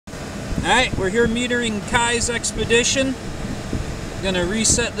Alright, we're here metering Kai's Expedition. Gonna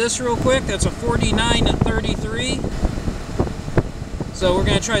reset this real quick. That's a 49 at 33. So we're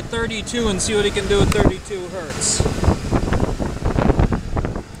gonna try 32 and see what he can do at 32 hertz.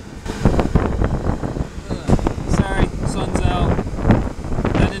 Sorry, sun's out.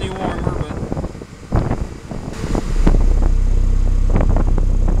 Not any warmer, but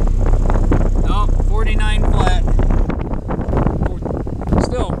nope, 49 flat.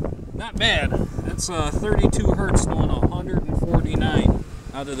 Still not bad. That's 32 hertz doing 149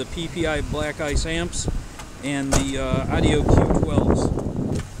 out of the PPI Black Ice amps and the Audio Q12s.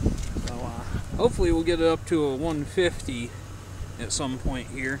 So hopefully we'll get it up to a 150 at some point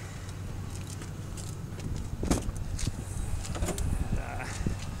here. And,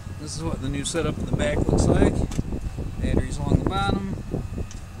 this is what the new setup in the back looks like. Batteries along the bottom,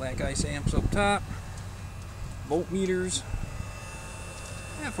 Black Ice amps up top, voltmeters.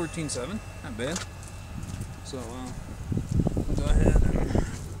 Yeah, 14.7, not bad. So we'll go ahead and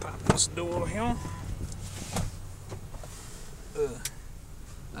pop this door here.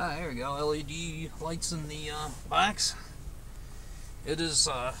 There we go, LED lights in the box. It is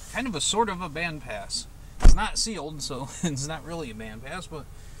kind of a sort of a bandpass. It's not sealed, so it's not really a bandpass, but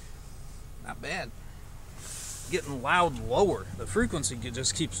not bad. Getting loud lower. The frequency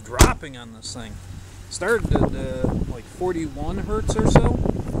just keeps dropping on this thing. Started at like 41 hertz or so,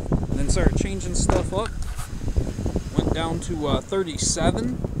 then started changing stuff up. Went down to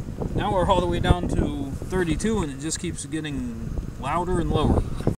 37. Now we're all the way down to 32, and it just keeps getting louder and lower.